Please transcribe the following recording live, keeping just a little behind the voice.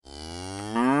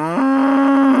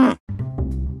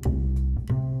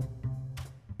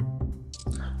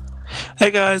Hey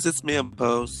guys, it's me and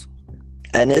Pose,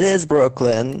 And it is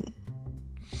Brooklyn.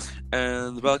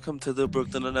 and welcome to the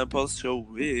Brooklyn and Pose show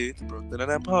with Brooklyn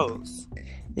and Pose.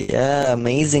 Yeah,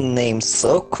 amazing name,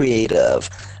 so creative.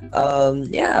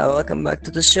 Welcome back to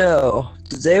the show.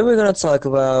 Today we're gonna talk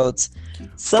about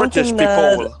British something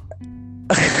people.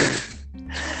 that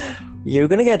you're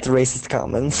gonna get racist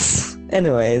comments.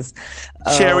 Anyways,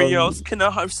 Cheerios, can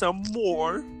I have some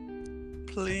more?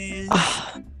 Please.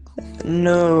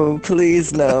 no,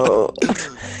 please no.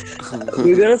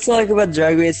 We're gonna talk about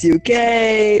Drag Race UK.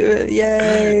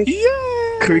 Yay!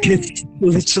 Yay! Crickets,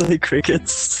 literally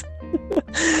crickets.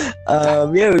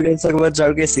 We're gonna talk about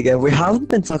Drag Race again. We haven't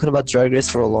been talking about Drag Race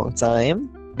for a long time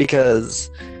because,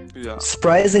 Yeah.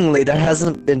 surprisingly, there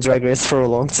hasn't been Drag Race for a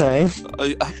long time.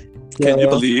 Can you So,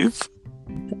 believe?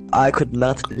 I could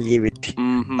not believe it.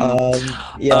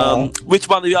 Mm-hmm. Which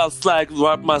one of y'all slag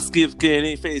rap my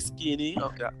skinny face skinny?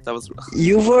 Oh yeah, that was.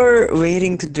 You were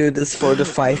waiting to do this for the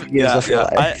 5 years of your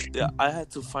life. I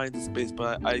had to find the space,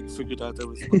 but I figured out there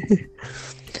was.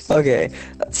 Okay,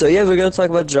 so we're gonna talk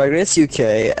about Drag Race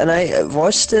UK, and I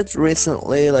watched it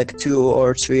recently, like 2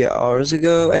 or 3 hours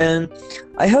ago, and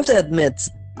I have to admit,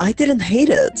 I didn't hate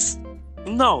it.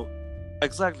 No,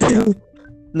 exactly. Yeah.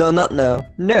 No, not no.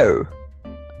 No.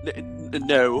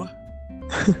 No.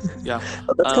 Yeah.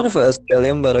 That's kind of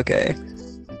Australian, but okay.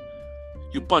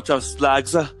 You bunch of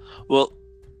slags. Well,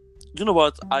 you know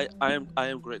what? I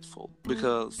am grateful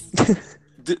because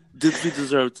did we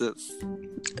deserve this?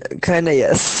 Kinda,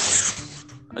 yes.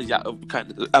 Yeah,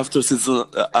 kind of. After season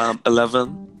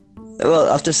 11. Well,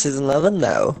 after season 11,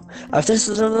 no. After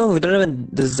season 11, we don't even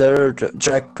deserve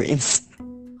drag queens.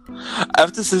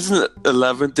 After season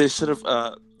 11, they should have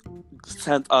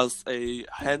sent us a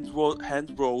hand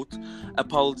wrote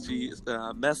apology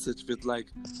message with like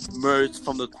merch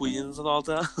from the queens and all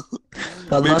that.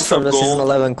 Well, Maybe not some from the gold. season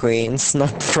 11 queens.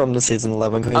 Not from the season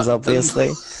 11 queens,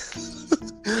 obviously.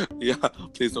 Yeah,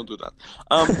 please don't do that.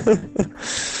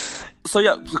 So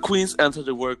yeah, the queens enter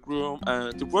the workroom,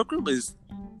 and the workroom is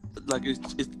like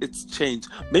it's changed.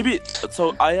 Maybe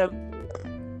so. I am.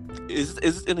 Is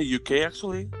it in the UK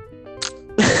actually?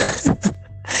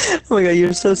 Oh my god,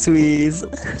 you're so sweet.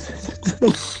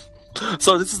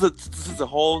 So this is a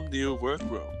whole new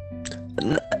workroom.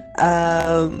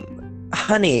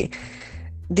 Honey,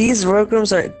 these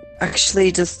workrooms are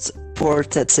actually just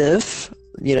portative.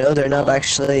 You know, they're not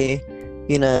actually,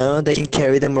 they can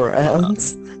carry them around.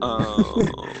 Oh.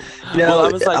 No, Well,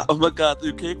 I was like, oh my god,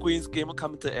 UK queens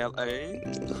coming to LA.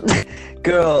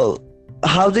 girl,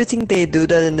 how do you think they do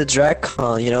that in the drag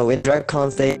con? You know, in drag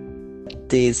cons they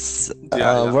these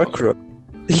workroom.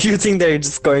 You think they're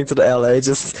just going to the LA?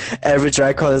 Just every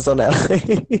drag con is on LA,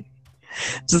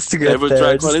 just to get Every there.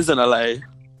 drag con is in LA.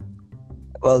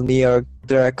 Well, New York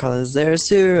drag con is there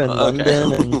too, and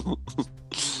London. And...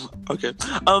 Okay.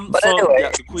 But so anyway.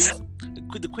 yeah,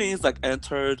 the queens like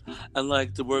entered, and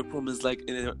like the workroom is like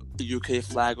in a UK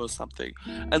flag or something,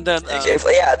 and then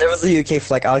yeah, there was a UK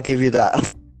flag. I'll give you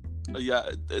that.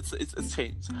 yeah, it's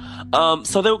changed.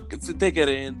 So they get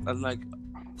in, and like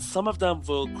some of them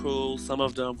were cool, some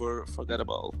of them were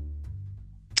forgettable.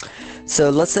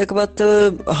 So let's talk about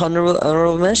the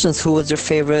honorable mentions. Who was your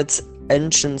favorite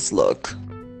entrance look?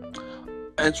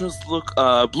 Entrance look,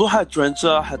 Blue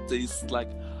Hydrangea had this like.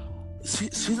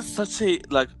 She's such a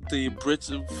like the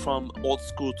bridge from old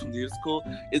school to new school.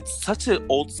 It's such an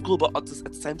old school, but at the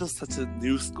same time, such a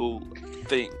new school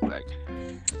thing. Like,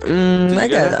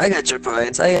 I got your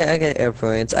points. I get your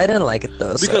points. I didn't like it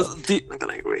though. because so I'm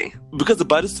gonna agree. Because the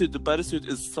bodysuit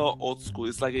is so old school.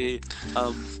 It's like a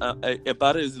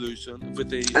body illusion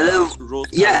with a rose.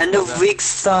 Yeah, and the wig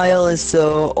style is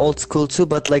so old school too.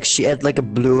 But like she had like a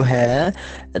blue hair,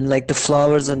 and like the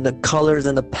flowers and the colors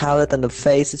and the palette and the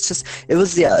face. It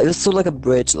was so like a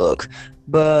bridge look.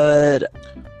 But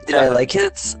did I like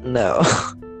it? No.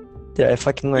 Did I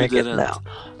fucking like it? No.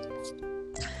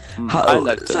 I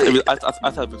liked it. I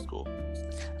thought it was cool.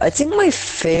 I think my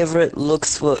favorite look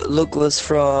was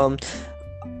from.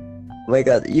 Oh my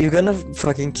god, you're gonna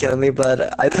fucking kill me,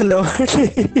 but I don't know her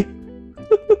name.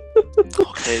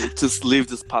 Okay, just leave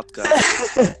this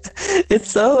podcast.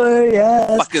 It's over,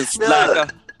 yes. Fucking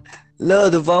slacker. No,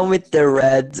 the one with the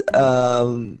red.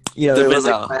 There was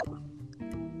like.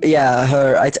 Yeah,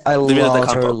 her. I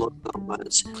loved her look so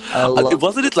much.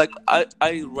 Wasn't it like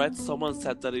I read someone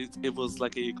said that it was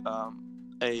like a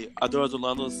Adora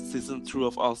Delano's season 2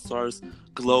 of All Stars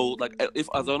glow, like if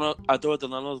Adora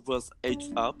Delano was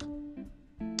aged up.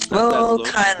 Well, look.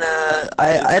 kinda. It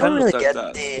I don't kind of really looked get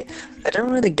like that. I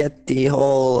don't really get the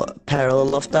whole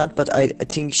parallel of that, but I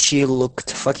think she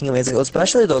looked fucking amazing,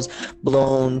 especially those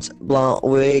blonde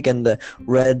wig and the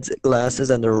red glasses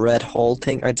and the red whole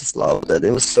thing. I just loved it.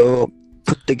 It was so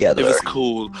put It together. was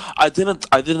cool. I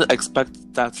didn't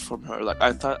expect that from her. Like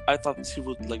I thought she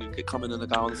would like come in a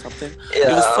gown or something. It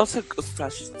was Yeah,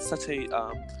 such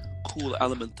a cool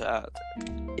element to add.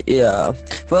 yeah.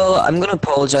 Well, I'm gonna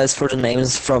apologize for the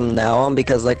names from now on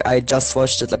because like I just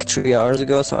watched it like 3 hours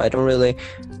ago, so I don't really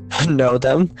know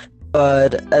them.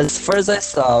 But as far as I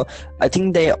saw, I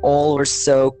think they all were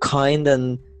so kind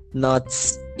and not,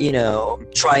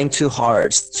 trying too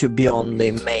hard to be on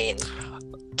the main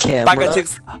Bagger camera.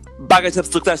 chicks, Bagger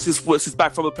chicks look like she's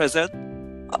back from a prison.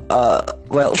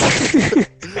 Well,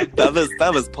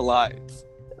 That was polite.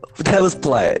 that was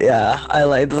polite. Yeah, I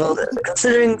liked. Well,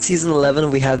 considering season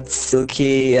 11, we had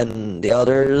Silky and the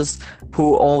others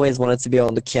who always wanted to be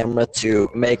on the camera to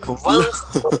make one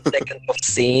second of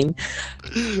scene,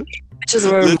 which is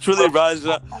where Literally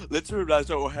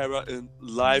Raja O'Hara in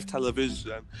live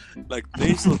television, like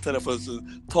national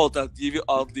television, told that Yvi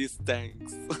oddly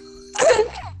stinks.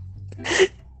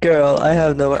 girl, I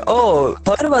have no. Oh,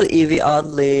 talking about Evie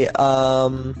Oddly,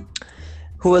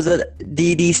 who was it?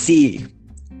 DDC.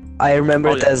 I remember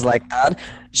Oh it yeah, as like that.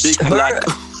 big Her, black.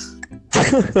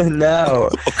 no.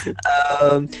 Okay.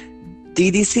 Um,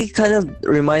 DDC kind of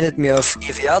reminded me of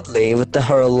Evie Oddly with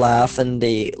her laugh and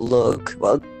the look.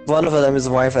 Well, one of them is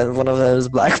white and one of them is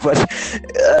black, but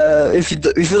if you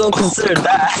don't consider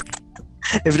that,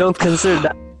 if you don't consider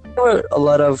that, there were a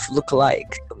lot of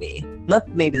look-alike to me. Not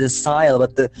maybe the style,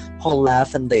 but the whole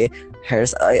laugh and the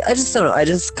hairs. I just don't know. I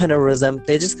just kind of resemble.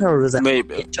 They just kind of resemble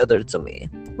Maybe. each other to me.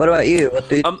 What about you? What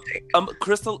do you Um, think?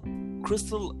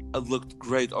 Crystal looked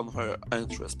great on her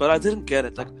entrance, but I didn't get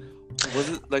it. Like, was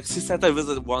it like she said that was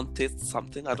it one taste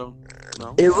something? I don't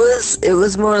know. It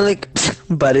was more like,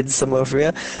 but in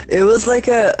Somalia, it was like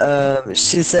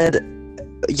she said,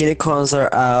 unicorns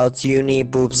are out, uni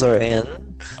boobs are in.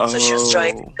 So she was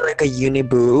trying to Oh, be like a uni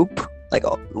boob, like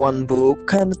one boob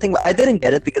kind of thing. But I didn't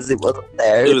get it because it wasn't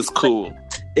there. it was cool.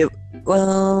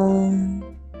 Well,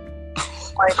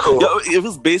 quite cool. Yeah, it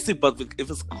was basic, but it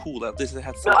was cool. At least it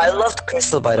had No, I something. loved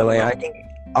Crystal, by the way. I think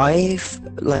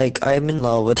I'm in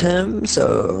love with him.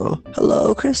 So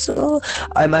hello, Crystal.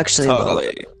 I'm actually in love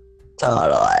with Totally.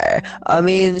 Totally. I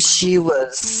mean, she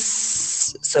was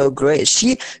so great.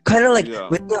 She kind of like Yeah.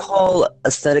 with the whole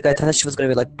aesthetic. I thought she was gonna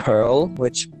be like Pearl,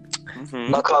 which Mhm.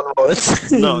 knock on wood.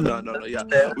 No.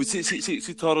 Yeah,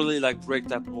 she totally like break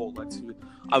that wall. Like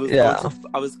Yeah.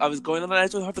 I was going on an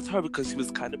edge with her because she was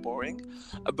kind of boring,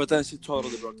 but then she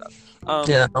totally broke that.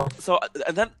 Yeah. So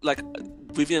and then like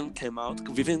Vivian came out.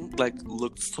 Vivian like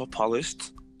looked so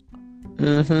polished. It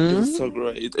Mm-hmm. was so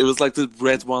great. It was like the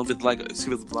red one with like she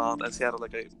was blonde and she had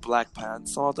like a black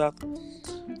pants and all that.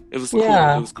 It was cool.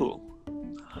 Yeah. It was cool.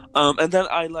 And then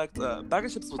I liked Bagger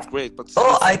Chips was great, but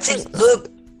Oh, I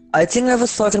think I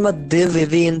was talking about the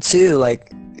Vivian too.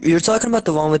 Like you're talking about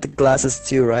the one with the glasses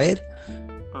too, right?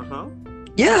 uh-huh.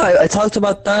 Yeah, I talked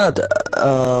about that.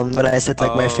 When I said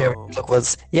like my favorite Oh. look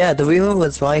was the Vivian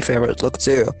was my favorite look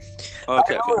too.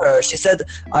 Okay. I know her. She said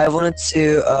I wanted to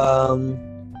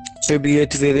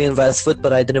tribute Vivian Westwood,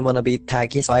 but I didn't want to be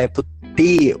tacky, so I put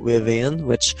the Vivian,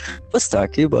 which was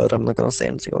tacky, but I'm not gonna say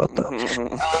anything about that.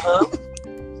 Uh-huh.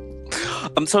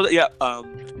 So yeah,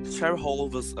 Cheryl Hall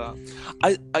was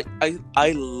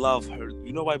I love her.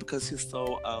 You know why? Because she's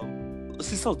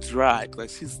so drag. Like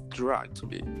she's drag to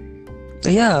me.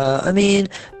 Yeah, I mean,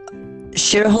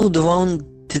 Cheryl Devon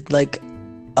did like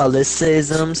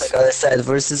Alyssisms, like Alyssa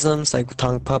Adversisms, like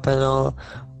tongue pop and all.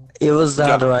 It was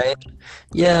that, Yeah. right?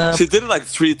 Yeah. She did it like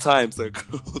 3 times. Like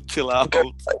chill out.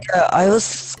 Yeah, I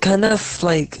was kind of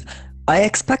like I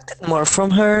expected more from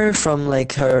her, from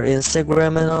like her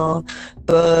Instagram and all,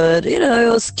 but it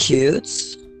was cute.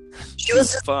 She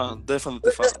was Fun,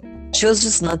 definitely fun. she was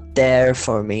just not there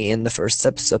for me in the first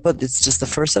episode, but it's just the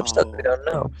first episode, we don't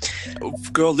know.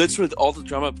 Girl, literally all the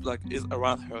drama like is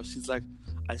around her. She's like,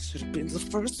 I should have been the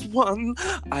first one.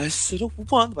 I should have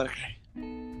won, but okay.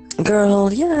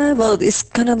 Girl, yeah, well, it's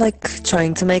kind of like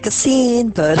trying to make a scene,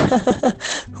 but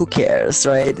who cares,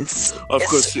 right? Of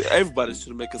course, everybody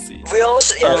should make a scene. We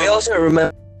also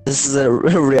remember this is a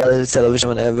reality television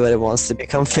when everybody wants to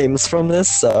become famous from this,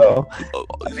 so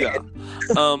Yeah.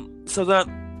 So then,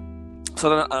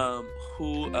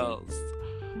 who else?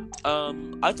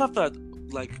 I thought that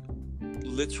like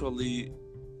literally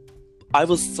I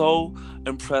was so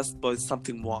impressed by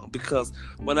Something Wrong because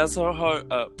when I saw her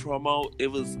promo, it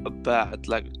was bad.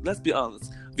 Like, let's be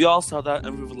honest, We all saw that,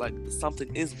 and we were like,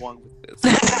 something is wrong with this.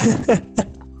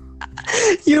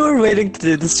 You were waiting to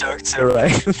do this joke too,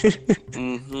 right?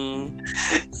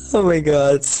 Oh my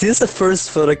god. Since the first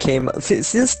photo came up,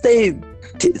 since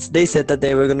they said that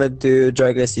they were gonna do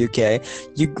Drag Race UK,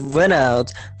 you went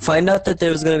out, find out that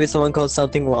there was gonna be someone called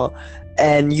Something Wrong,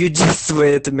 and you just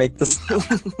waited to make this.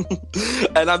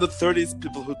 And I'm the 30th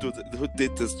people who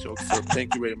did this joke, so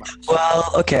thank you very much. Well,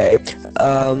 okay.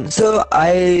 So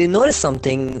I noticed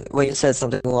something when you said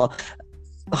Something Wrong.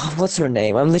 Oh, what's her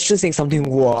name? I'm literally saying Something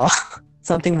Wrong.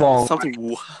 Something Wrong.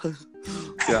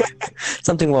 Yeah.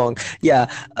 Something Wrong. Yeah.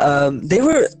 They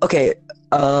were okay.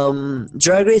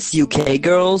 Drag Race UK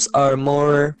girls are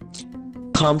more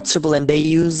comfortable and they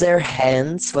use their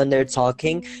hands when they're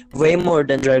talking way more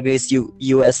than Drag Race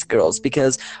US girls,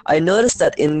 because I noticed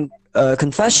that in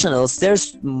confessionals they're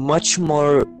much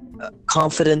more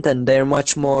confident and they're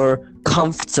much more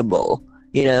comfortable.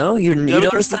 You know, you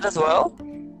notice that as well?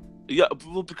 Yeah,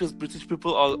 well, because British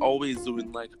people are always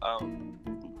doing like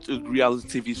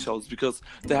reality TV shows, because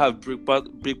they have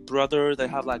Big Brother, they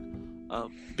have like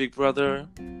Big Brother.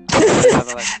 They have,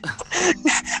 like...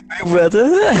 Big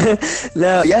Brother?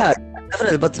 No, yeah,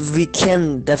 definitely, but we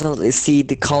can definitely see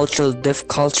the cultural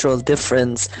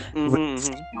difference in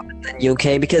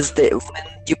UK, because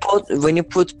when you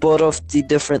put both of the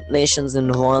different nations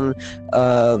in one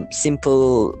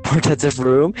simple portative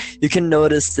room, you can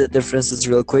notice the differences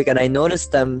real quick, and I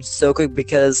noticed them so quick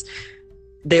because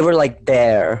they were like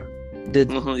there.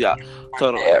 Yeah,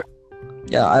 totally. There.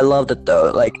 Yeah, I loved it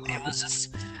though. Like, it was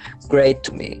just great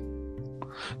to me.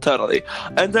 Totally.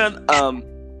 And then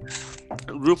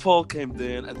RuPaul came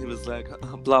in and he was like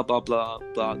blah blah blah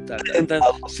blah that. And then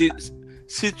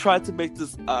she tried to make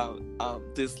this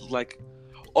this like,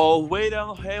 oh wait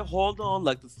on, hey hold on,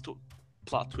 like this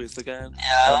plot twist again.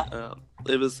 Yeah.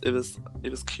 It was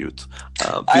cute.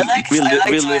 We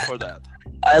live for that.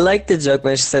 I like the joke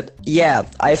when she said, "Yeah,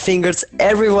 I fingered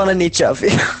everyone and each of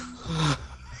you."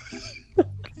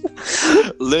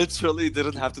 Literally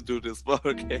didn't have to do this, but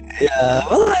okay. Yeah,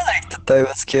 well, I liked it though. It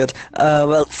was cute.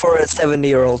 Well, for a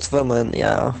 70-year-old woman,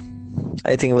 yeah,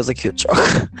 I think it was a cute joke.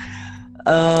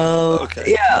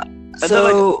 Okay. Yeah. And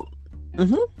so.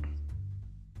 Then,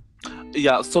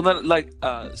 yeah. So then, like,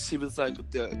 she was like,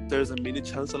 "There's a mini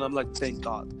challenge," and I'm like, "Thank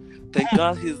God,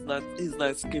 he's not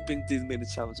skipping this mini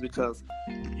challenge, because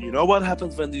you know what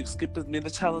happens when you skip this mini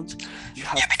challenge? You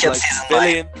have to like fill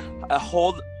in a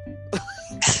whole."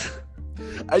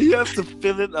 And you have to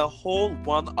fill in a whole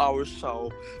 1 hour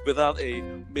show without a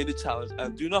mini challenge.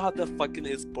 And do you know how that fucking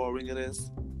boring it is?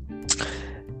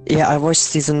 Yeah, I watched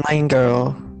season 9,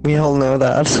 girl. We all know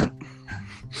that.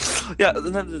 Yeah,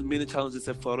 and then the mini challenge is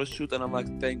a photo shoot, and I'm like,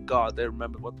 thank God they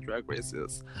remember what Drag Race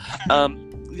is.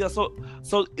 Yeah, so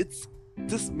it's,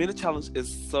 this mini challenge is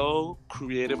so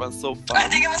creative and so fun. I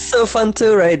think it was so fun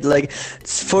too, right? Like,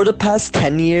 for the past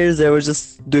 10 years, they were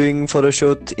just doing photo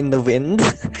shoot in the wind.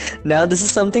 Now this is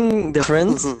something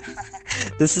different.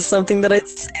 This is something that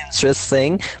is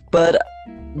interesting. But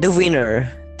the winner,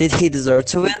 did he deserve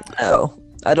to win? No,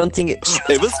 I don't think it.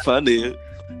 It was funny.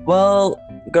 Well,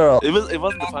 girl, it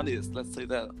wasn't the funniest. Let's say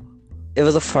that. It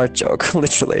was a fart joke,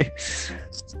 literally.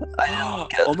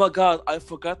 Oh my God, I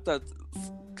forgot that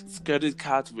Scaredy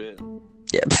Cat win.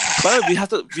 Yeah. But we have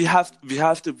to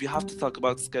talk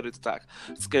about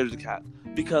Scaredy Cat,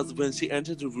 because when she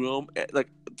entered the room, like,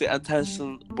 the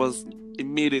attention was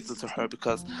immediately to her,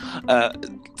 because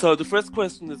so the first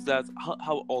question is that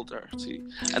how old are she?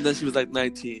 And then she was like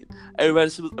 19.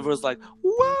 Everybody was like,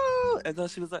 wow. And then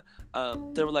she was like,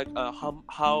 they were like,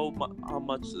 how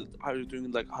much are you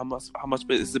doing? Like, how much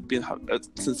has it been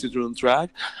since you're doing drag?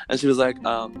 And she was like,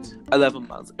 11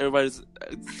 months. Everybody's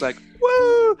like,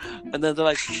 woo. And then they're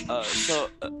like, so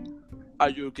are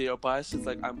you gay or bi? She's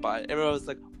like, I'm bi. Everyone was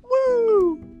like,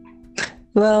 woo.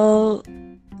 Well,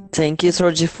 thank you,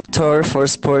 Torji Tor, for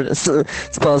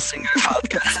sponsoring our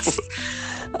podcast.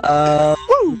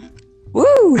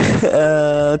 Woo!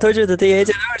 Torji the TH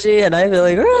energy, and I feel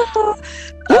like,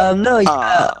 no,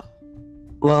 yeah.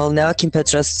 Well, now Kim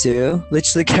Petras too.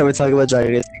 Literally, can we talk about Drag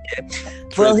Race?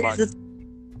 Well,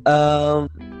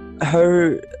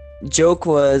 her joke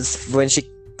was, when she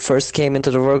first came into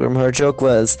the workroom, her joke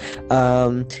was,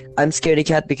 I'm Scaredy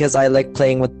Cat because I like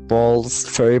playing with balls,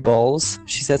 furry balls.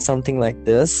 She said something like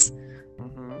this.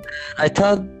 I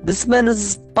thought, this man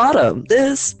is bottom.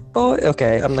 This boy.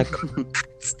 Okay, I'm like,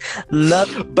 not.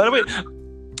 By the way,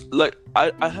 like,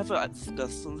 I have a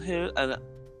discussion here, and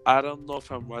I don't know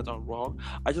if I'm right or wrong.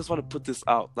 I just want to put this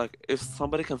out. Like, if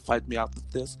somebody can fight me out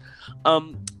with this,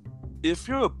 if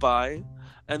you're a bi,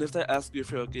 and if they ask you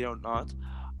if you're gay or not,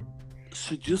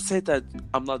 should you say that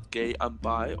I'm not gay, I'm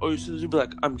bi, or should you be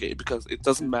like I'm gay because it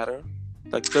doesn't matter?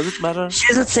 Like, does it matter?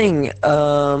 Here's the thing.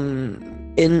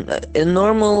 In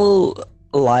normal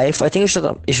life, I think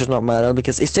it should not matter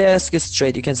because if they ask you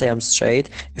straight, you can say I'm straight.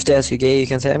 If they ask you gay, you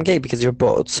can say I'm gay because you're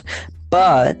both.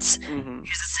 But Mm-hmm.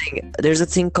 here's the thing. There's a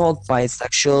thing called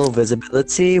bisexual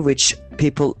visibility, which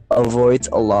people avoid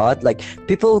a lot. Like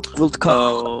people will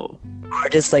call Oh,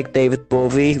 artists like David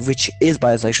Bowie, which is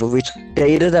bisexual, which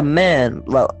dated a man.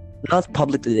 Well, not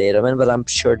publicly dated a man, but I'm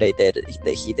sure he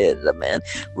dated a man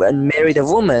and married a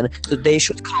woman. So they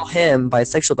should call him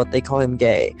bisexual, but they call him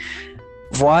gay.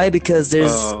 Why? Because they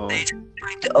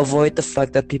trying to avoid the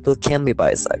fact that people can be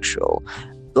bisexual.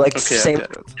 Like okay, I same,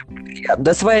 get it. yeah,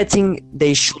 that's why I think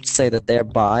they should say that they're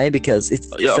bi because it's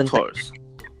Yeah, of different course.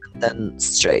 than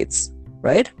straights,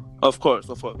 right? Of course.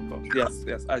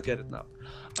 Yes, I get it now.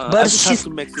 But I just have she's- to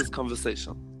make this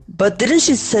conversation. But didn't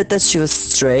she say that she was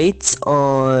straight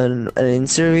on an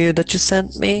interview that you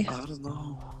sent me? I don't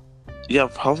know. Yeah,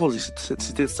 probably she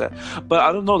did say, but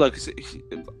I don't know. Like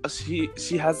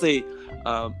she has a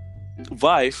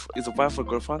wife. Is a wife or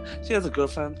girlfriend? She has a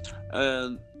girlfriend,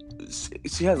 and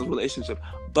she has a relationship.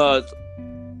 But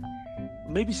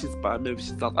maybe she's bi, maybe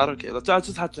she's not. I don't care. I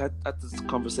just had to have this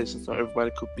conversation so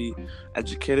everybody could be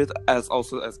educated as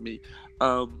also as me.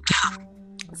 So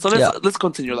let's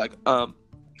continue. Like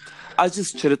I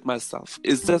just cheated myself.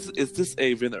 Is this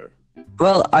a winner?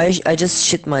 Well, I just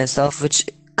shit myself, which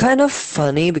kind of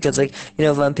funny because like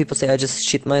when people say I just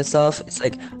shit myself, it's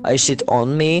like I shit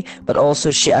on me, but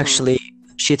also she actually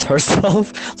shit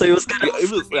herself. So it was kind of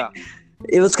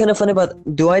it was kind of funny.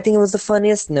 But do I think it was the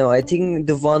funniest? No, I think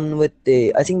the one with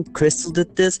I think Crystal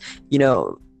did this.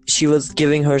 She was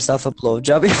giving herself a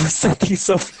blowjob. It was something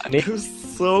so funny. It was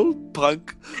so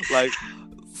punk, like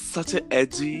such an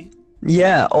edgy.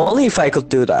 Yeah, only if I could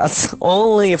do that.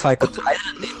 Only if I could. I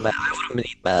didn't need man. I wouldn't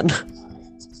need man.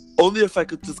 Only if I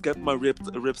could just get my ribs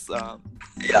Yeah.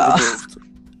 removed.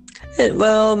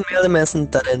 Well, Marilyn Manson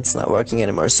that it's not working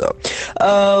anymore. So,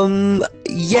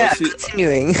 yeah. she-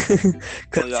 Continuing.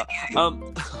 Oh, yeah.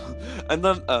 And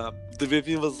then the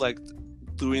Vivian was like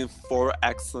doing 4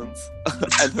 accents,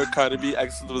 and her Cardi B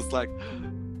accent was like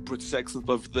British accent,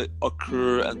 but with the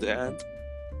occur and the end.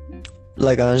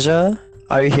 Laganja,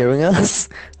 are you hearing us?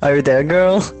 Are you there,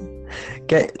 girl?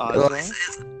 Okay.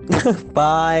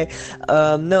 Bye.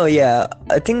 No, yeah.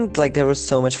 I think like there was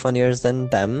so much funnier than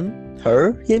them,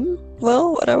 her, him.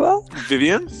 Well, whatever.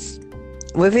 Vivian?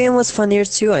 Vivian was funnier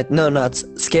too. No, not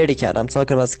Scaredy Cat. I'm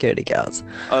talking about Scaredy Cat.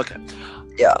 Okay.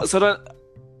 Yeah. So then,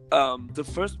 the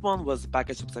first one was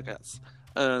Becca Chips, I guess,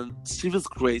 and she was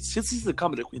great. She's a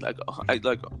comedy queen.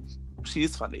 She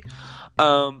is funny.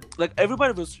 Like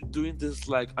everybody was doing this.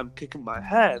 Like I'm kicking my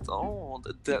head. Oh,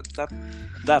 that part.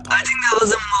 I think that was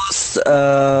the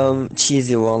most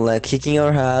cheesy one. Like kicking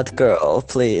your head, girl,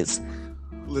 please.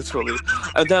 Literally.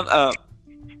 And then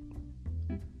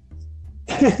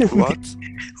what?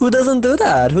 Who doesn't do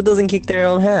that? Who doesn't kick their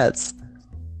own heads?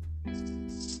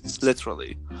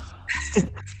 Literally.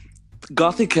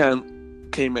 Gothy Ken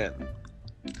came in,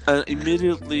 and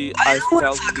immediately I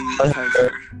felt the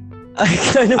tension.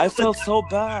 I felt so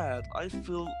bad. I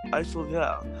feel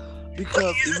yeah,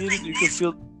 because immediately you can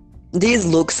feel. These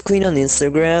looks queen on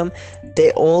Instagram,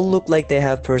 they all look like they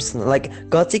have personal. Like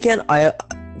Gotti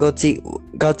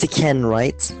Ken,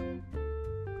 right?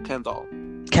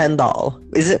 Kendall.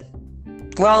 Is it?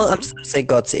 Well, I'm just gonna say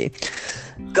Gotti.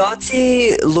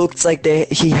 Gotti looks like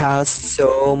he has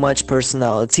so much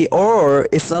personality, or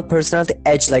if not personality,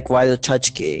 edge like Violet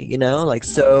Chachki, like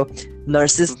so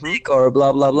narcissistic or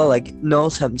blah blah blah, like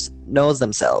knows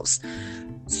themselves.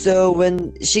 So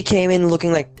when she came in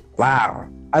looking like wow,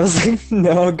 I was like,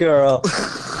 no, girl,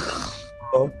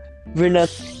 we're not.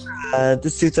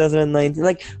 This 2019,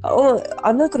 like,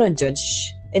 I'm not gonna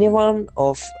judge anyone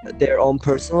of their own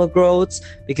personal growth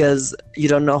because you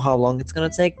don't know how long it's gonna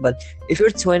take. But if you're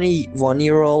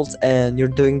 21-year-old and you're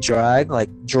doing drag,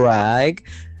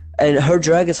 and her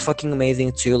drag is fucking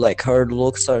amazing too. Like her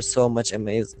looks are so much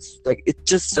amazing. Like it's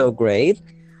just so great.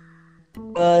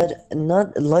 But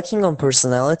not lacking on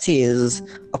personality is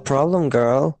a problem,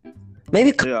 girl.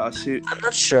 Maybe I'm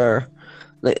not sure.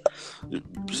 Like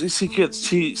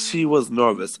she was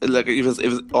nervous. Like it was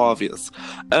obvious,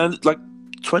 and like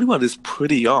 21 is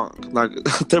pretty young. Like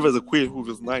there was a queen who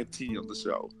was 19 on the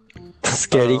show.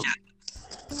 Scary.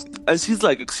 And she's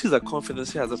a confident.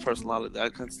 She has a personality. I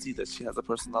can see that she has a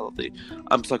personality.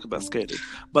 I'm talking about Scary,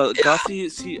 but Gotti,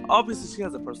 she obviously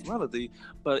has a personality,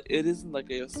 but it isn't like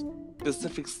a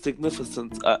specific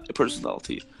significant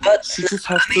personality. But she just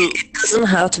has to. It doesn't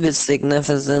have to be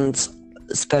significant.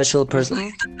 special person. Mhm.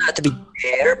 It doesn't have to be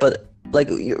there, but like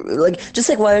just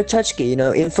like Wire Chachki, you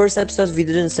know. In first episode, we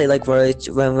didn't say like when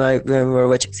we were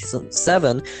watching season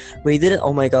 7, we didn't.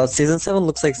 Oh my God, season 7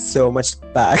 looks like so much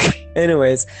back.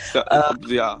 Anyways, Yeah,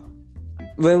 yeah.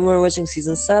 when we were watching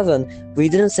season 7, we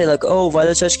didn't say like, oh,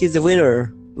 Violet Chachki is the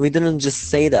winner. We didn't just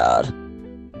say that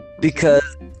because,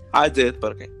 I did,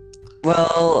 but okay.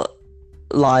 well,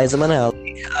 Liza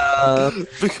Minnelli. Yeah,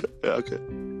 okay.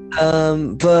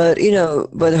 But you know,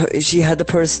 she had the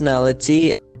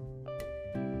personality.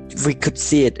 We could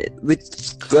see it with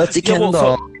Gothic Yeah, well,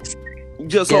 Kendall.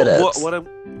 Yeah, so Get it.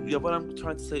 what I'm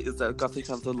trying to say is that Gothic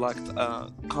Hunter lacked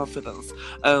confidence,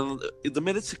 and the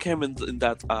minute she came in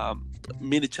that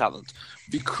mini challenge,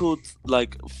 we could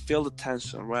like feel the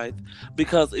tension, right?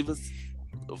 Because it was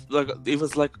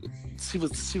like she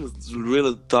was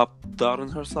really doubting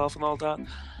herself and all that,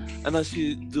 and then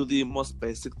she do the most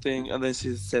basic thing, and then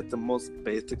she said the most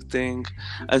basic thing,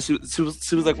 and she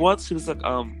was like, what? She was like,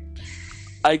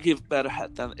 I give better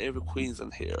head than every queens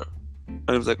in here. And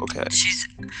I was like, okay.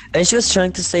 And she was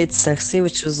trying to say it's sexy,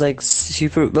 which was like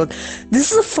super. Look,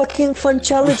 this is a fucking fun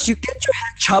challenge. You get your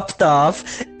head chopped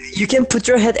off. You can put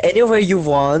your head anywhere you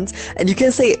want, and you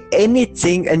can say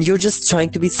anything, and you're just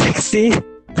trying to be sexy.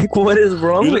 Like, what is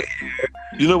wrong with you?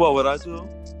 You know what would I do?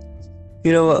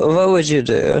 You know what would you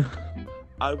do?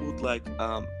 I would like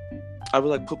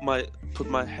put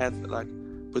my head like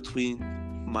between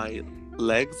my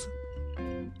legs.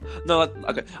 No, like,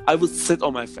 okay. I would sit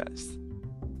on my face.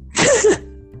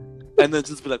 And then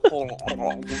just be like, like,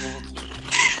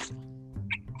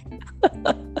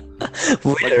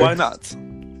 why not?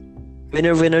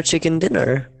 Winner, chicken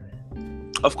dinner.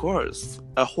 Of course,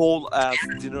 a whole ass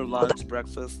dinner, lunch,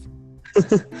 breakfast.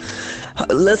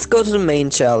 Let's go to the main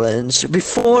challenge.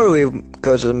 Before we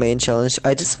go to the main challenge,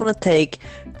 I just want to take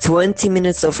 20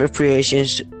 minutes of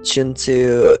appreciation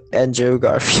to Andrew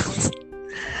Garfield.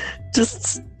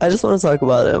 I just want to talk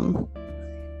about him.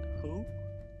 Who?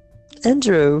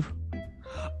 Andrew.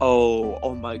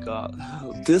 Oh my God!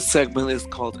 This segment is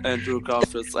called Andrew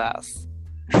Garfield's ass.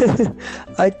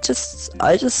 I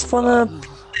just wanna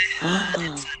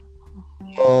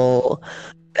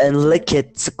and lick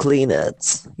it to clean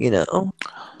it, you know?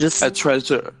 Just A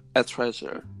treasure.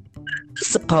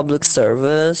 just a public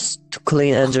service to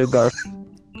clean Andrew Garfield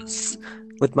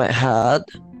with my hat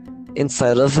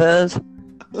inside of it.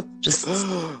 Just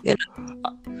you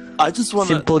know, I just want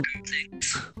to. simple.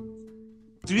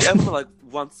 Do you ever like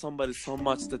want somebody so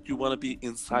much that you want to be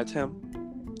inside him,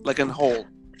 like in whole?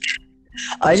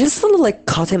 I just want to like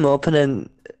cut him open and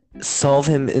solve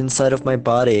him inside of my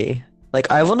body. Like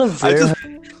I want to wear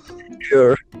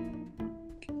here.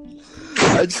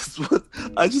 I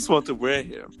just want to wear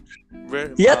him.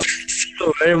 Yeah, out.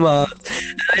 so very much.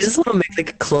 I just want to make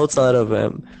like clothes out of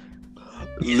him.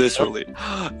 Literally.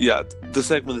 Yeah, the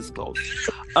segment is closed.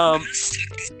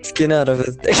 Skin out of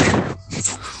his dick.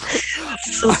 this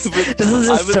is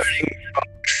just starting.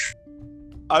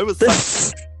 I would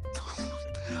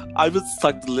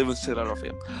suck the living shit out of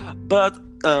him. But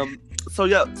so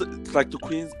yeah, like the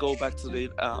queens go back to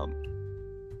the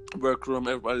workroom,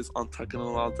 everybody's untucking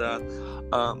and all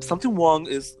that. Something Wong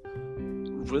is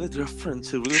really different.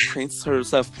 She really paints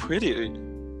herself pretty.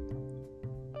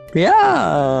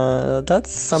 Yeah,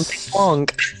 that's something wrong.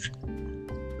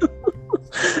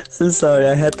 I'm sorry,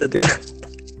 I had to do it.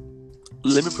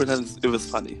 Let me pretend it was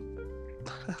funny.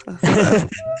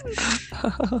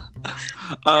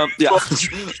 Yeah.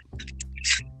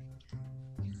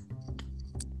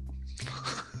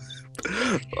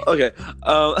 Okay.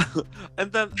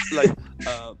 And then like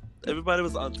everybody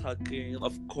was untucking.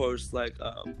 Of course, like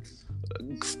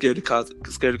Scaredy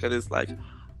Cat is like,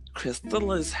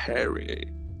 Crystal is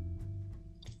hairy.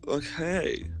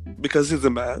 Okay, because he's a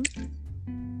man.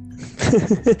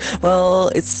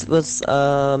 Well,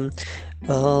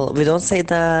 well, we don't say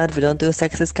that. We don't do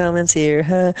sexist comments here,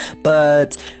 huh?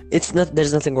 But it's not.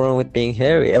 There's nothing wrong with being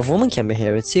hairy. A woman can be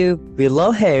hairy too. We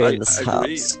love hair in this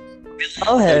house. We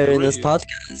love hair in this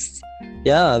podcast.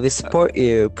 Yeah, we support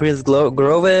you. Please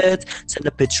grow it. Send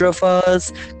a picture of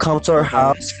us. Come to our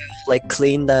house. Like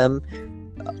clean them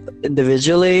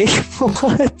individually.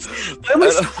 What? Why am I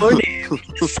so horny?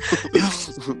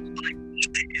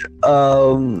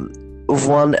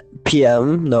 1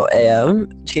 p.m. no a.m.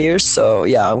 here, so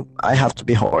yeah, I have to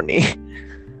be horny.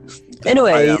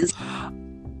 Anyways,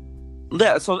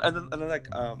 yeah. So and then like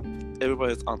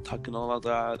everybody's on talking all of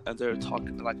that, and they're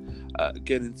talking like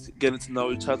getting to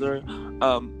know each other.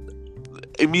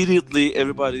 Immediately,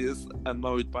 everybody is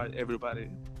annoyed by everybody.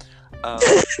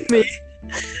 me.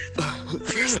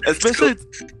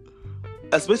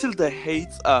 especially they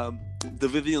hate the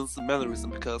Vivian's mannerism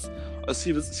because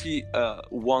she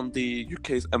won the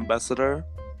UK's ambassador.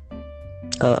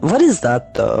 What is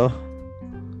that though?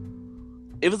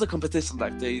 It was a competition,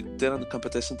 like they did a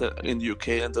competition in the UK,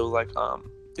 and they were like,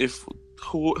 if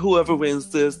whoever wins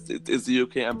this is the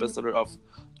UK ambassador of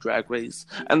Drag Race,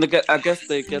 and I guess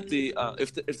they get the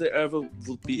if there ever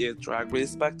would be a Drag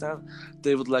Race back then,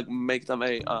 they would like make them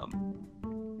a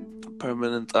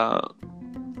permanent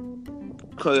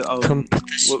Competition.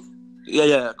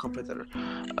 competitor.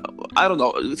 I don't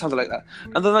know, something like that.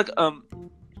 And then like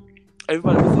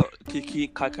everybody was Kiki,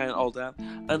 Kaika, and all that,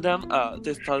 and then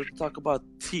they started to talk about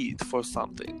teeth for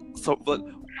something. So like,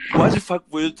 why the fuck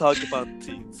will you talk about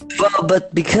teeth? Well,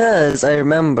 but because I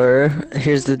remember,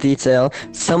 here's the detail.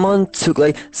 Someone Oh,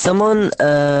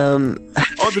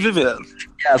 the Vivian.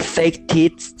 fake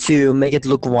teeth to make it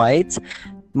look white,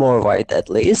 more white at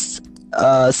least.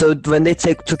 So when they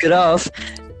took it off,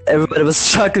 everybody was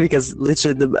shocked because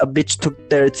literally a bitch took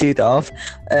their teeth off,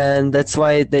 and that's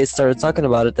why they started talking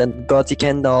about it. And Gotti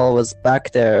Kendall was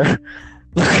back there,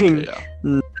 looking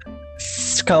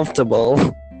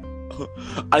comfortable.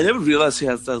 I never realized he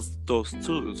has those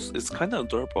tools. It's kind of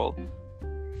adorable.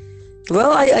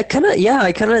 Well, I kind of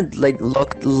like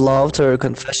loved her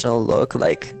confessional look.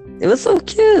 Like it was so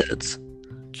cute.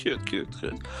 Cute.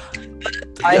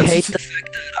 I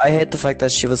hate the fact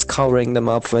that she was covering them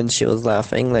up when she was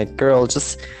laughing. Like, girl,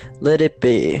 just let it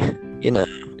be, you know.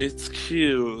 It's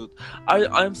cute.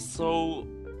 I'm so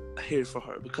here for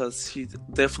her because she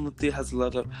definitely has a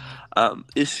lot of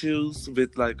issues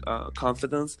with like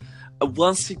confidence.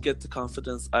 Once she gets the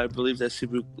confidence, I believe that she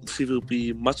will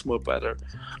be much more better.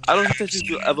 I don't think that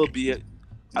she will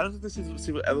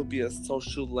ever be a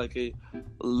social, like a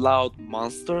loud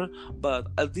monster, but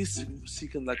at least she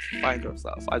can like find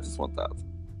herself. I just want that.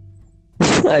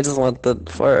 I just want that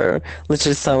for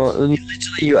literally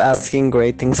you asking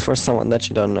great things for someone that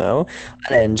you don't know,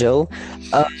 an angel.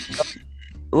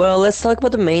 Well, let's talk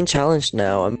about the main challenge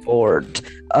now. I'm bored.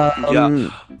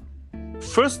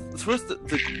 First,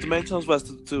 the main challenge was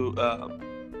to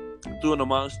do an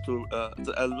homage to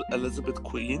the Elizabeth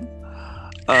Queen.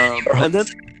 And then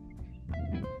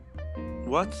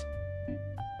what?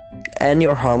 And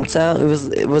your hometown?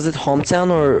 Was it hometown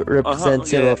or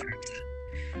representative of?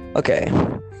 Okay.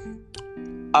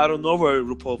 I don't know where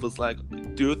RuPaul was like,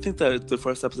 do you think that the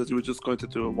first episode you were just going to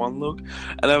do a one look?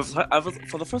 And I was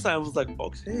for the first time I was like,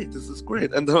 okay, this is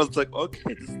great, and then I was like,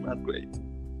 okay, this is not great.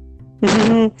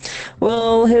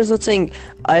 Well, here's the thing.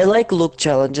 I like look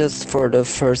challenges for the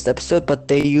first episode, but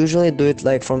they usually do it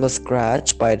like from the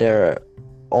scratch by their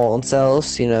own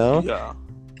selves, you know? Yeah.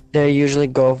 They usually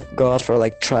go out for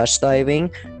like trash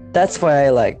diving. That's why I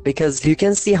like, because you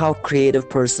can see how creative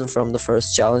person from the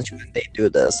first challenge when they do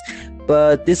this.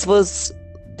 But this was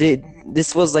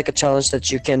like a challenge that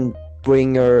you can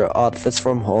bring your outfits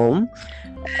from home.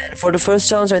 And for the first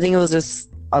challenge, I think it was just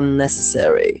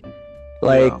unnecessary.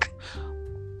 Like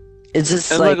it's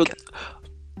just and like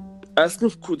asking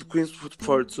the Queens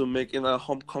for to make in a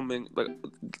homecoming, like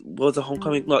was a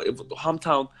homecoming, no,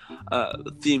 hometown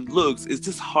themed looks. It's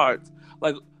just hard.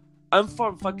 Like, I'm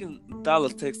from fucking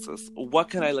Dallas, Texas. What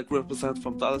can I like represent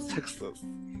from Dallas, Texas?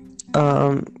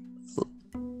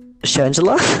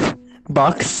 Shangela?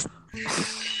 Box?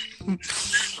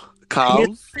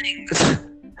 Cows?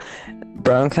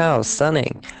 Brown cows,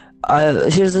 stunning.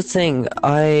 Here's the thing.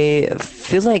 I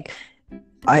feel like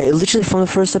I literally from the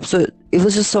first episode, it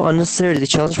was just so unnecessary. The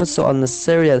challenge was so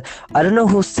unnecessary that I don't know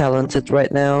who's talented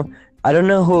right now. I don't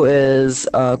know who is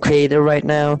creative right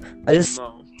now. I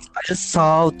just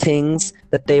saw things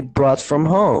that they brought from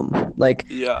home. Like,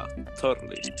 yeah,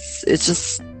 totally. It's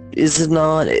just, is it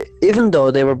not? Even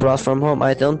though they were brought from home,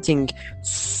 I don't think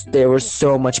they were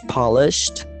so much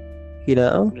polished. You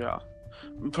know? Yeah,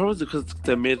 probably because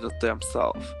they made it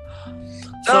themselves.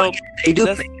 So they do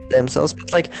make it themselves,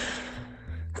 but like.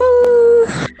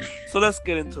 So let's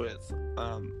get into it.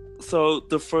 So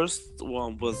the first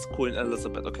one was Queen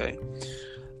Elizabeth. Okay,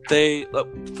 they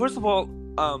first of all,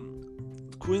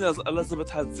 Queen Elizabeth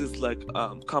has this like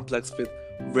complex with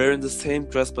wearing the same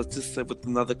dress but just with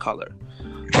another color.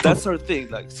 That's her thing.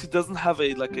 Like, she doesn't have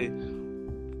a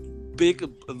big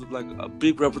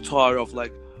repertoire of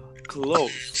like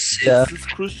clothes. Yeah. It's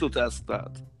crucial to ask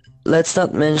that. Let's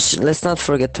not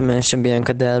forget to mention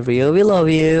Bianca Del Rio. We love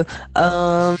you.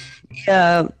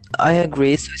 Yeah, I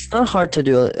agree. So it's not hard to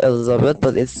do Elizabeth,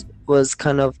 but it was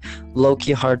kind of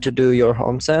low-key hard to do your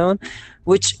hometown,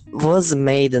 which was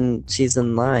made in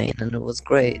season 9, and it was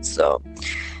great. So,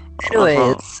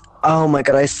 anyways, oh my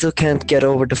god, I still can't get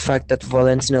over the fact that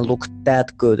Valentina looked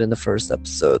that good in the first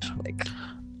episode. Like,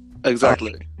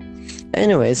 exactly.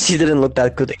 Anyways, she didn't look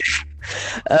that good.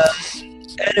 Uh,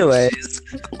 anyways,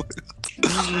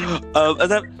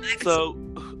 And then so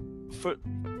for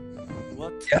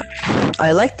what?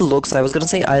 I like the looks. I was gonna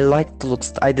say I liked the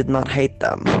looks. I did not hate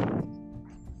them.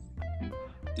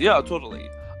 Yeah, totally.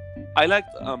 I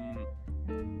liked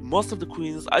most of the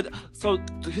queens. So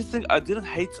his thing, I didn't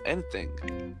hate anything.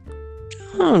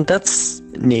 That's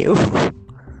new.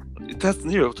 That's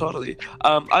new, totally.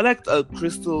 I liked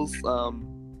Crystal's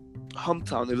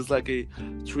hometown. It was like a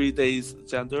 3 days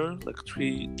gender, like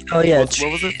three. Oh yeah,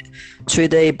 What was it?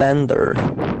 3-day bender.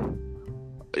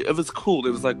 It was cool.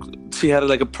 It was like she had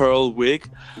like a pearl wig.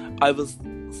 I was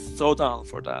so down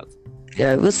for that.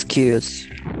 Yeah, it was cute.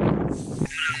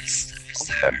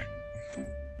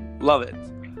 Love it.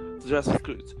 The dress was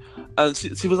good, and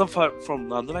she was from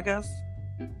London, I guess.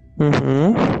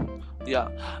 Mm-hmm. Yeah,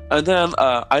 and then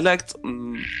I liked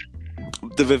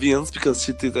the Vivians because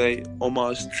she did a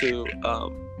homage to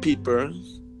Peeper.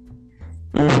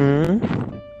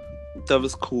 Mm-hmm. That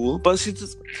was cool, but she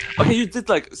just you did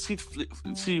like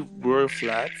she wore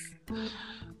flats.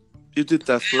 You did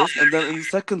that first, and then in the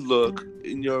second look,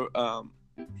 in your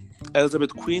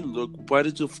Elizabeth Queen look, why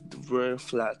did you wear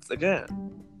flats again?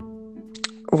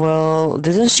 Well,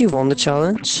 didn't she won the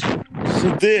challenge?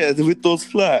 She did with those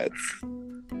flats.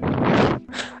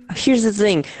 Here's the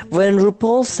thing. When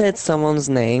RuPaul said someone's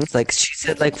names, like she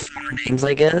said like 4 names,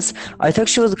 I guess, I thought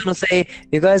she was gonna say,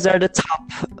 you guys are the top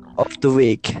of the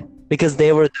week because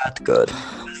they were that good.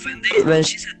 When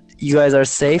she said you guys are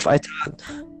safe, I thought,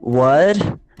 what?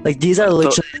 Like these are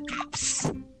literally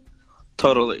tops.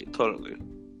 Totally.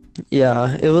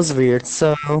 Yeah, it was weird.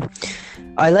 So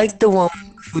I like the one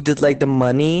who did like the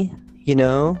money, you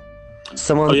know?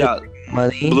 Someone Oh yeah, did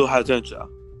money. Blue Hydrangea.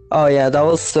 Oh yeah, that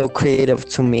was so creative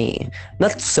to me.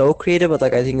 Not so creative, but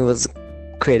like I think it was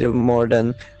creative more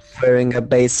than wearing a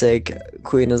basic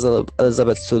Queen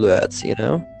Elizabeth silhouette, you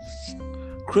know?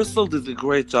 Crystal did a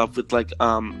great job with like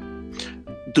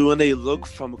doing a look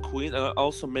from a queen and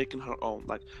also making her own.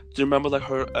 Like, do you remember like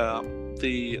her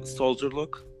the soldier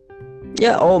look?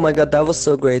 Yeah, oh my god, that was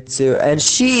so great too. And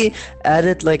she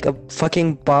added like a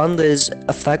fucking bondage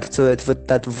effect to it with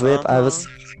that whip. That was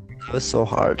so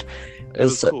hard. It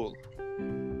was cool.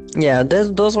 Yeah,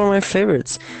 those were my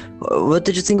favorites. What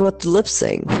did you think about the lip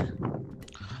sync?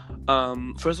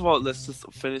 First of all, let's just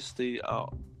finish the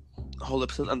whole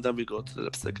episode and then we go to the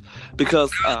lipstick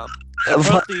because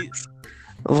apparently,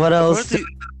 what else?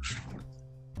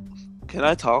 Can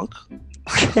I talk?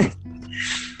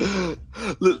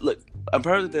 Look,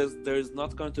 apparently there's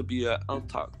not going to be an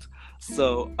Untucked.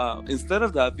 So instead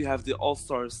of that, we have the All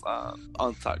Stars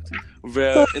Untucked,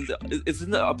 where it's in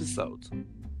the episode.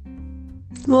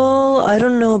 Well, I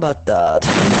don't know about that.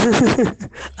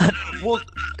 Well,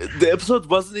 the episode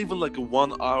wasn't even like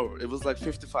 1 hour. It was like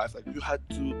 55. Like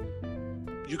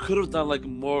you could have done like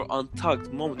more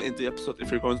Untucked moment in the episode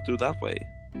if you're going to do that way.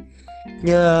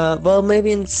 Yeah, well,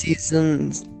 maybe in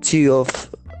season 2 of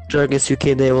Drag Race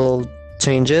UK they will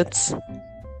change it.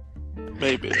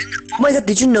 Maybe. Oh my god,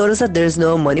 did you notice that there's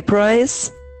no money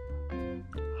prize?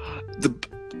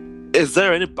 Is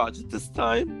there any budget this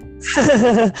time?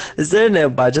 Is there no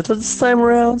budget this time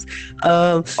around?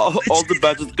 All the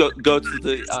budgets go to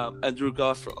the Andrew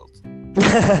Garfield.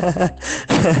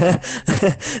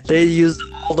 They used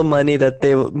all the money that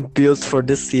they built for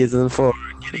this season for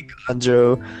getting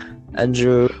Andrew.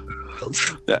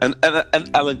 Yeah, and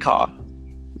Alan Carr.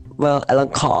 Well, Alan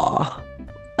Carr.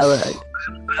 I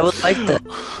would like to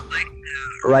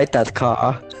write that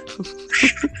car.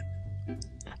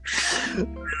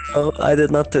 Oh, I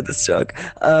did not do this joke.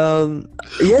 Yeah.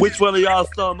 Which one of y'all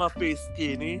stole my face,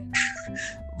 skinny?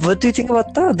 What do you think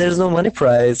about that? There's no money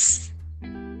prize.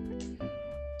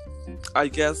 I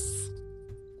guess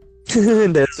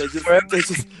they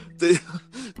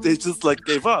just like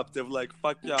gave up. They were like,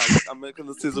 "Fuck y'all! Like, I'm making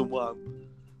the season 1."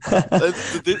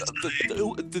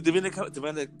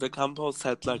 The Campbell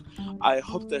said like, "I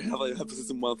hope they have a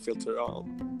season 1 filter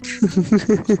on."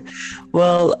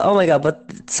 Well, oh my god!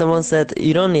 But someone said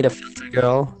you don't need a filter,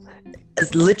 girl.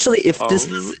 It's literally if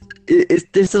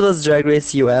this was Drag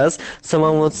Race US,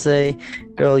 someone would say,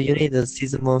 "Girl, you need a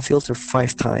season 1 filter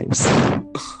 5 times."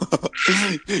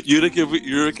 Eureka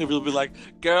will be like,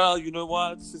 "Girl, you know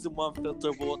what? Season 1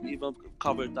 filter won't even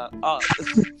cover that up."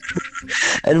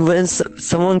 And when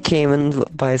someone came in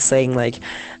by saying like,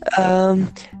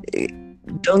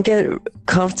 "Don't get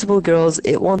comfortable, girls.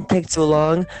 It won't take too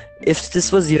long." If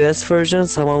this was US version,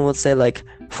 someone would say like,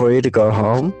 "For you to go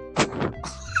home." I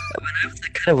was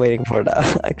kind of waiting for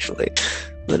that actually,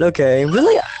 but okay,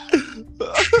 really.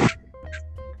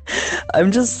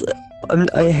 I'm just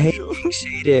I hate you. being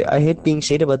shady. I hate being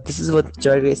shady, but this is what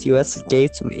Drag Race US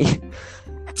gave to me.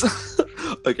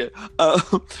 Okay.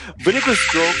 Vinegar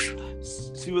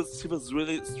Strokes. She was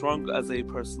really strong as a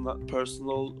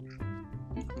personal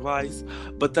wise,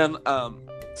 but then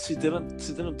she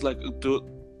didn't like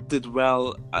did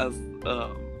well as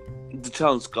the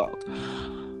challenge got.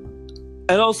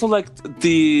 And also, like,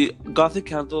 the Gothic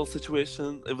Candle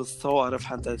situation, it was so out of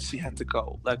hand that she had to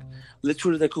go. Like,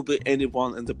 literally, there could be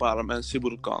anyone in the bottom, and she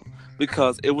would have gone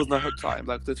because it was not her time.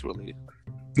 Like, literally,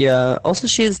 Yeah, also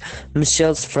she's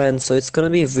Michelle's friend, so it's gonna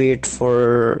be weird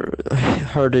for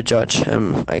her to judge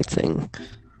him, I think.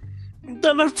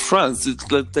 they're not friends.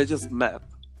 It's like they just met.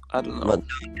 I don't But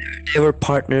know. they were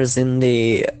partners in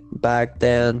the back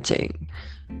then thing.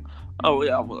 Oh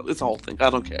yeah, well, it's a whole thing. I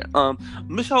don't care.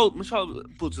 Michelle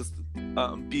will just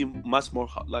be much more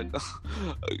like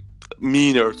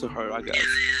meaner to her, I guess.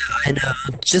 I know.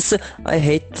 Just I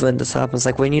hate when this happens.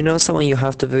 Like when you know someone, you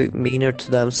have to be meaner to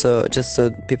them, so just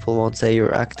so people won't say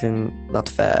you're acting not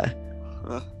fair.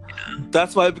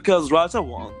 That's why, because Raja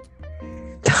won.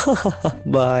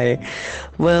 Bye.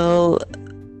 Well,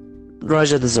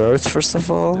 Raja deserves, first of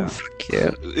all. Yeah. Fuck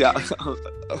you. Yeah,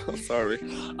 sorry.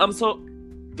 So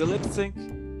the lip sync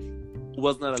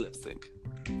was not a lip sync.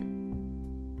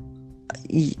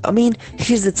 I mean,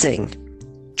 here's the thing.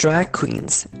 Drag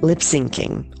queens lip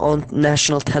syncing on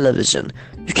national television.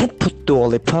 You can't put Dua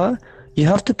Lipa. You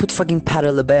have to put fucking Patti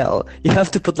LaBelle. You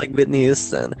have to put like Whitney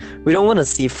Houston. We don't want to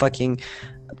see fucking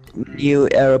new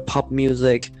era pop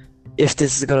music if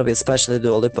this is gonna be especially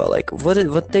Dua Lipa. Like,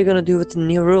 what they gonna do with the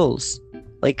new rules?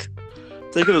 Like,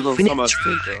 They could have done We so need much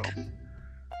thing, girl.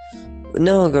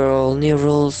 no, girl, new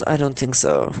rules. I don't think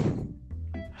so.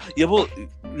 Yeah, well,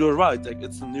 you're right. Like,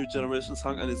 it's a new generation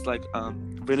song, and it's like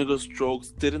Vinegar Strokes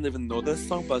didn't even know this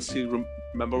song, but she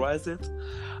memorized it.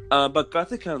 But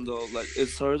Gothic Candle, like,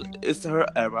 it's her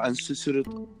era, and she should have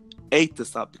ate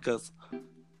this up because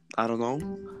I don't know,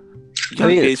 young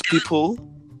mean- age people.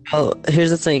 Well,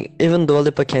 here's the thing. Even Dua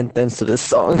Lipa can't dance to this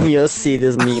song. You'll see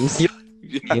these memes.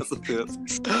 Yes, it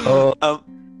is. Oh,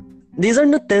 these are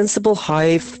not danceable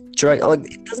drag.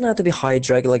 Like it doesn't have to be high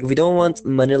drag. Like we don't want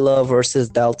Manila versus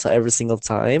Delta every single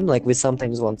time. Like we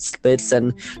sometimes want splits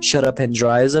and shut up and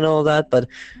drives and all that. But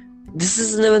this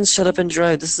isn't even shut up and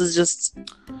drive. This is just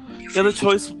Yeah, the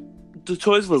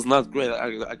choice was not great.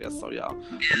 I guess so. Yeah,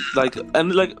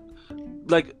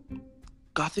 like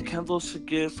Gothic Candle should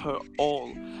give her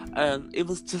all, and it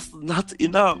was just not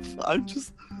enough. I'm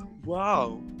just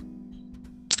wow.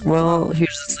 well.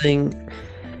 Here's the thing.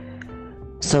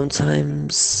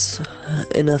 Sometimes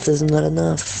enough is not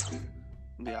enough.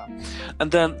 Yeah, and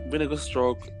then Vinegar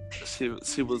Stroke, she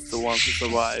was the one who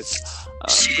survived.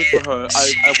 Good for her.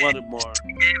 I wanted more.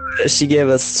 She gave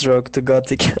a stroke to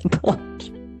Gothic Candle.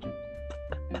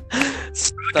 That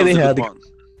was Really a had. good one.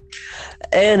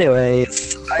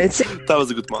 Anyways, I think That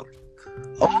was a good one.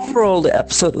 overall the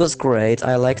episode was great.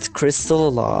 I liked Crystal a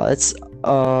lot.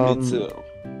 Me too.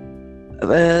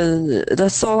 And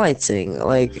that's all I think.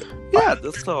 Like, Yeah,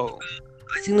 that's all.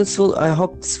 I think I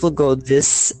hope this will go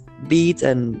this beat,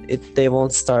 and they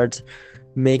won't start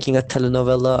making a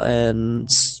telenovela and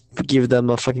give them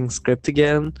a fucking script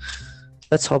again.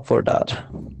 Let's hope for that.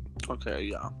 Okay,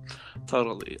 yeah,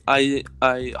 totally. I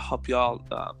hope y'all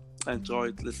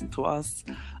enjoyed listening to us.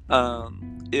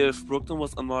 If Brooklyn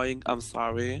was annoying, I'm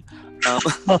sorry. I'm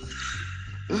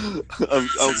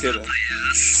kidding.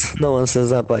 No one says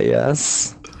that, but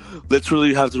yes. Literally,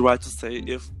 you have the right to say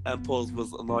if Impulse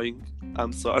was annoying.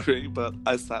 I'm sorry, but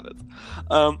I said it.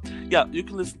 Yeah, you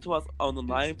can listen to us on the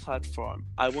 9 platform.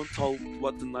 I won't tell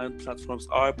what the 9 platforms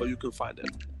are, but you can find it.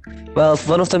 Well,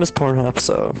 one of them is Pornhub,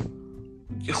 so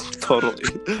Totally.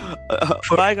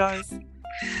 Bye, guys.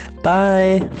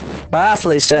 bye. Bye,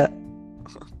 Felicia.